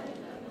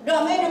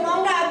 Dah main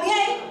ngomong dah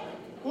Abyei,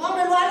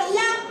 ngomong luar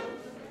yang,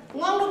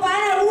 ngomong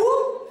mana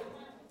lu,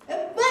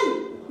 ben,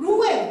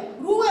 ruwe,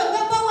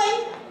 apa way,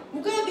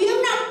 bukan biar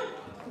nak,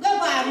 bukan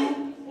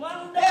baru,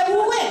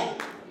 ruwe.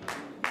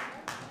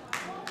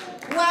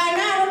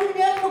 Wana orang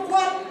dia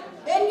kuat,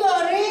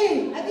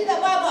 enjori, ati tak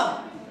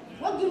apa.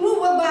 Waktu dulu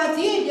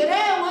berbahasi,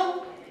 jadi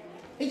orang,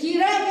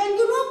 kira kan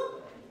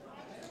dulu,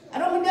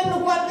 orang dia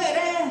kuat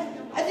kere,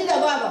 ati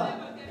tak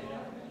apa.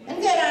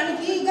 Enggak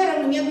ni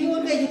kira ni yang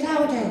bion ke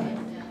jitau je.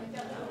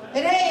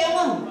 Kere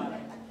yang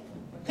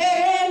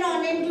kere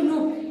non dulu.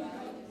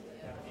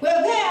 Kau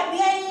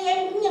Abyei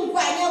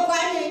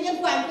yang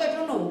kuat ke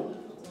tu no.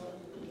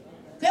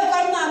 Kau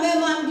kan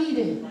memang di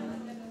deh.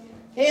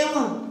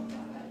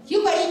 Chứ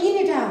vậy như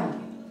thế nào?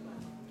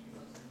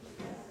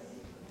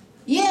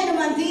 Nó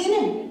mang tí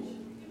này,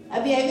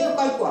 Abyei cái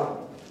coi quả,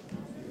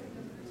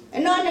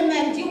 nó là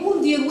mang chỉ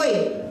uống tiền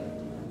vậy,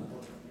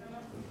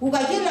 u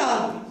cái chứ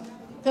là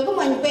cái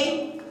mình pe,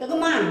 cái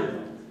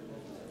man,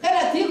 cái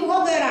là tiếng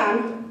của cái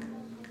rán,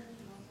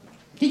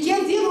 thì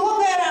chuyện tiếng của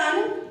cái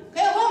rán,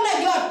 cái gốc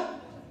là giọt,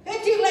 cái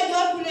tiếng là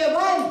giọt của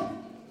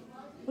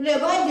lề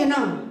vai thế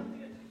nào?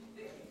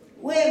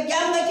 Quê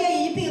giang cái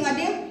gì bị ngã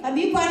điếc,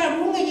 bị qua là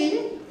đúng cái gì?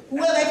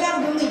 Gue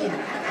kacang dulu ni.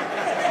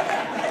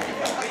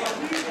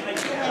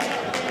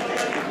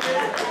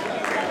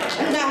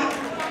 Enggak.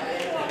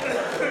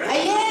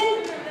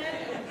 Ayen,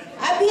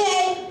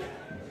 Abyei,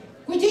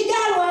 kucing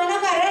jalan anak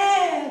kare.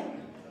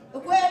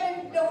 Gue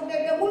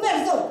dah bumer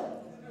tu.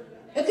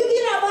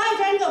 Kira apa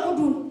aja enggak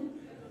kudu.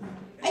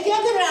 Aja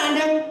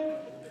kerandang.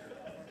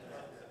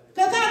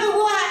 Kakak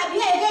gue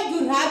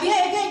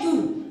Abyei kejur.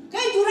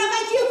 Kejur apa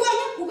cium gue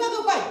ni? Bukan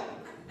kepai.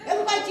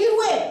 Bukan cium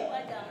gue.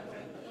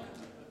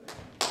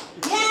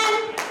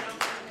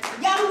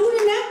 Yang dulu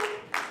ni,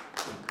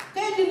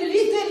 kau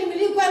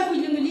dimiliki kau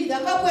dimiliki,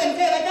 dah kau yang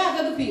kau dah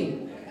kau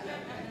pin.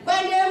 Kau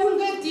dia pun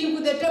kau tim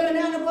kau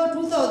determine apa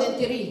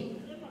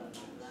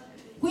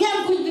 2003. Kau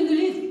yang kau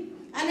dimiliki,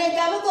 ane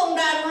jawab kau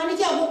dah mana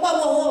jawab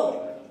kau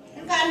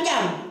kan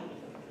jam.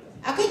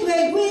 Aku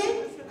jual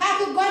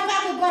aku god,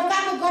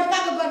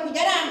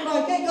 jangan kau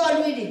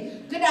jual ni.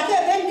 Kita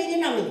kau beli ni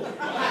nami.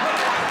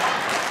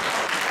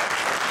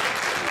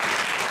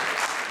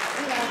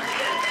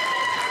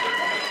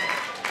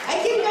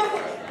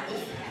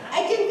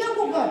 I can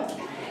go God.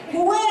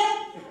 Where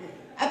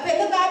I pay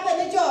the gap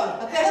and the job.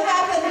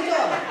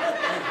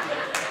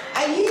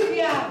 I hear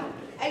you.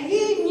 I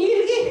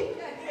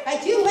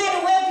feel right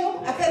away you.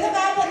 I pay the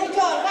gap and the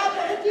job. I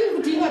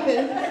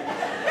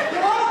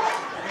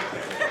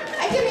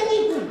can't even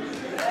eat.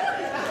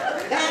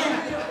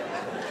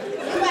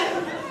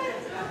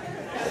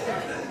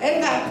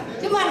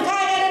 Cuman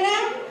kaya na,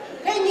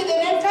 kaya ni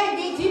dengan kaya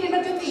di sini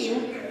nak cuti.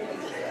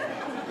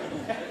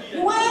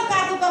 Wah,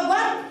 kaki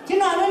babat,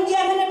 cina orang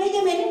dia mana ni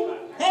je ni.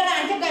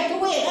 Heran cakap tu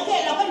weh,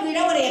 kakek lapan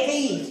bila boleh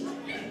kaya.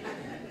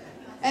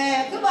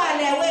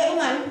 Kebalik weh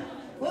kuman,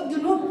 weh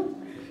dulu,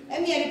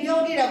 ni ada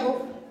pion di dagu.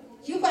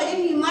 Siapa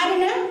ni mana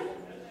na?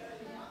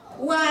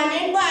 Wah,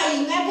 ni bayi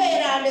ngake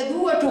ada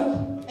dua tu,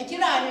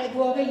 cina ada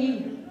dua kaya.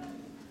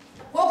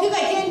 Kau kita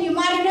ni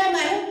mana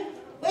mana?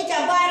 Weh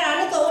cabar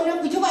ada tu orang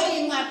kucu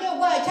bayi ngake,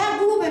 wah cak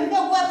dulu benda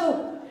wah tu,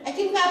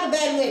 cina kau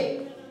beli weh.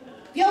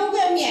 Pion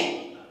kau ni.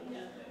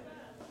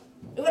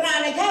 Đứa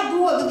nào này khác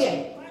đua cái gì?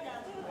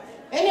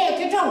 Cái này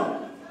cái trồng,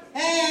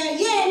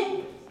 yên,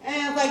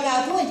 quay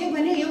cả thôi chứ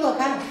mình hiểu được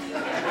không?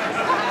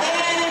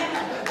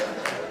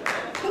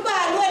 Thứ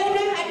ba luôn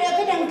đấy, ada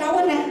cái đằng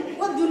trâu này,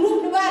 có dùn lúc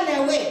thứ ba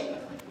là về,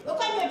 có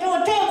cái trâu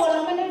tre bộ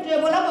là mình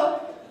tre bộ lắm không?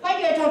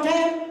 Cái trâu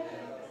tre,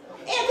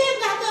 cái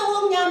cả cái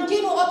ông nhầm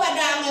chỉ có bà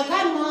đàng này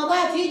khăn mà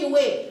ba chỉ cho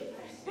về,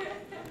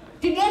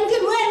 thì đến cái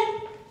nguyên,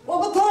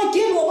 có thôi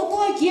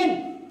chiên,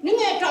 nếu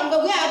nghe trồng cái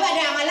bà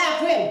đàng là lạc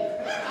thuyền.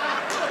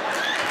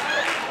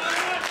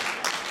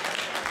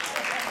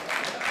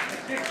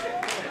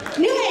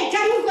 Nếu mày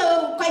trắng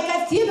quay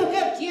cả xíu được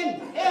cái chiên,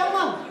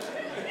 không?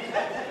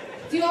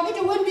 Thì có cái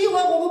chỗ đi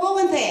qua của bố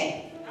con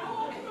thể.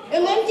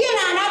 Ngân chiên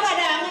là nó bà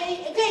đàng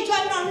cái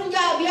cho nó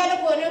giờ bia nó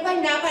của nó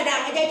bánh đá bà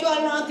đàng cái cho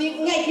nó thì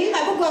ngày khi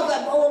mà bố gột,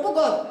 bố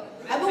gột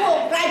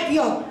rai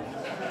pion.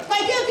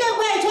 Quay kia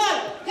quay cho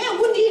cái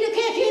wundi de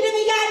ke ki de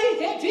ya di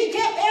ke tri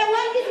ke e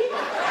wa di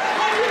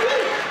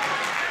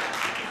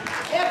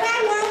e pa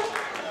no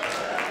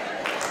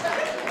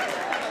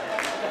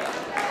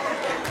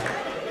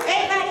e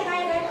ba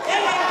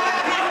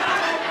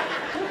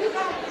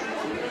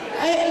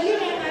you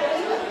know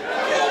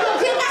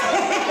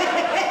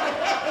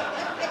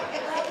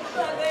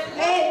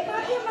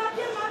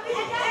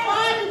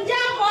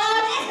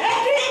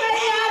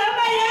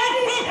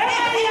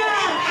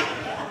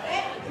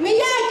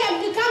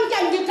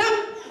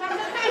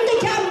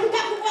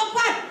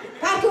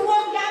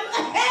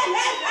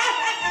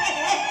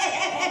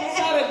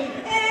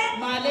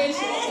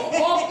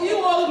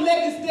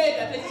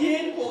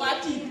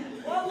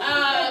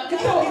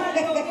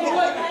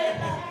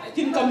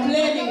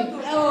complaining.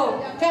 Oh,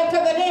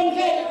 kebeden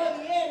ke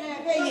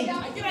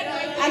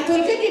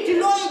antul ke di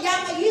lo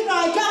jam yi ro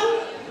jam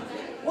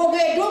o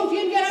ge dom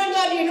tin jaran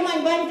jadi no man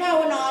ban taw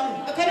non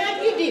kana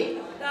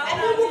kidi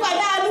adu bu ka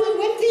da lu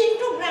wen tin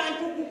tu ran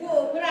tu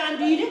ko ran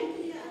di de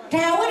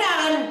taw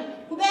ran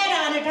ku be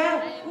ran taw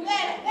ku be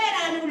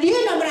ran li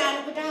no ran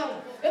ku taw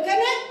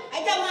kana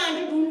aja man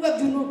du wa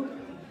junu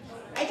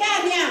aja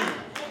nya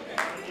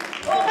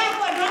o ka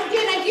ko don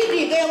tin na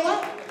kidi ge ngo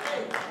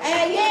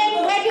ye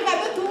we di ka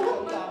tu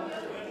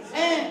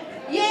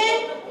ye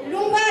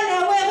lumba na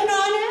we no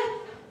na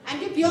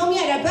andi piong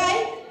ya da bai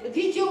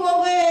ki chu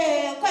we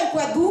kai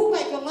kwa du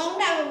kai ko ngong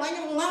da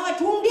ngong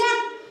tung dia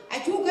a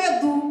chu ke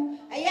du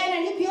aya na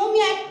ni piong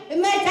ya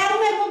me ta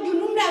me ko du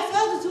num da so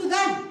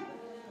Sudan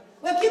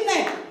we kim me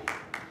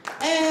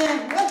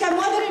we ka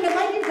mo da ni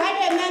ba ni ba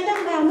de man da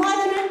ba mo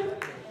da na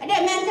ade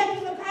man ta ki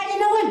ka ni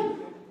no won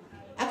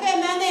ake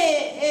man ne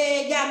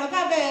ja ma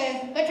ka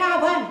ke ta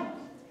ban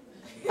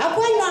a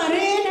ko na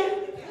re na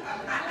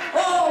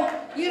oh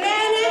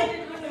irene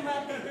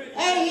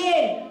ye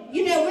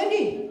yine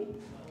wendi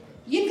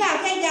yin ka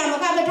ke jama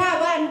ka ta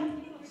ban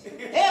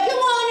ki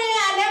mo ne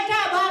ya le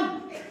ta ban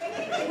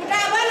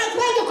na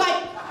ko ju ko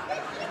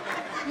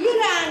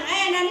yiran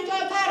na ni ko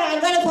para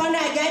ga ko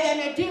na ja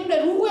ne tim de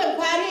ruwe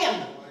kwa riam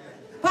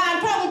pa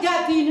to ja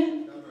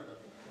tin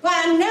pa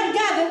ne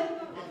ja de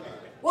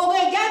wo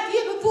ga ja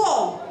ti bu to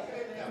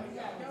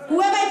ku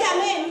ba ja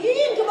me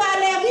yin ku ba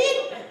le yin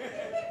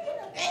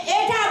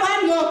ta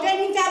ban yo ke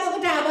ni ja ba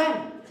ta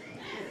ban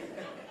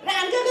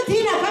ran cái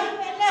thi là phát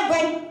lên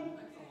quay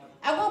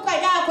à có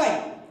quay ra quay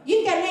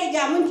yin cái này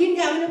giảm mình chín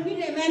giảm nó biết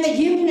này men là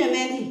diêm này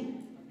men gì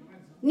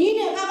ní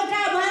này các cái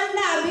trà ban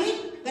là biết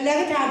cái này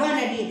cái trà ban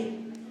là đi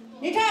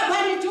ní trà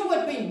ban thì chú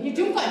vật bình ní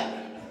chúng quay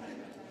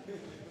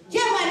chứ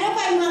mà nó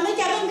quay mà mấy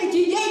cháu cái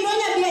chỉ dây nó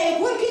là bìa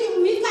cuốn cái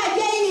miếng cà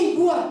dây gì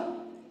buồn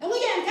ông cái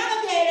dạng các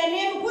cái bìa là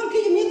nem cuốn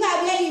cái miếng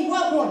cà dây gì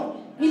buồn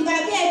miếng cà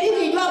dây biết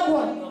gì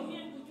buồn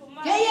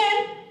thế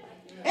yên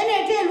cái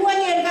này chơi luôn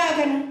yên cả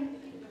cái này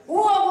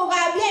uo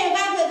ga bia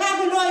ga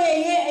lo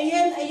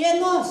ye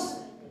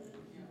nos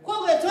ko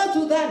ge to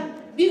Sudan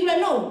big la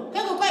no ka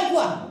ko kai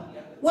kwa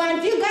wan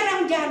ti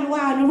garang jan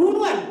wan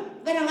runwan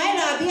garang ai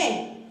la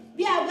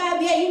bia ga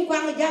bia in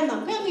kwang jan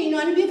no ka ngi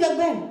non bi ka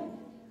ben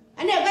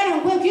ane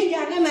garang ko ki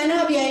jan ma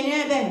na bia ne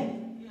ben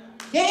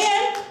ye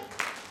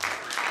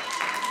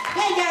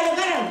ka ja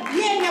garang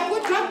ye na ku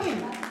trapping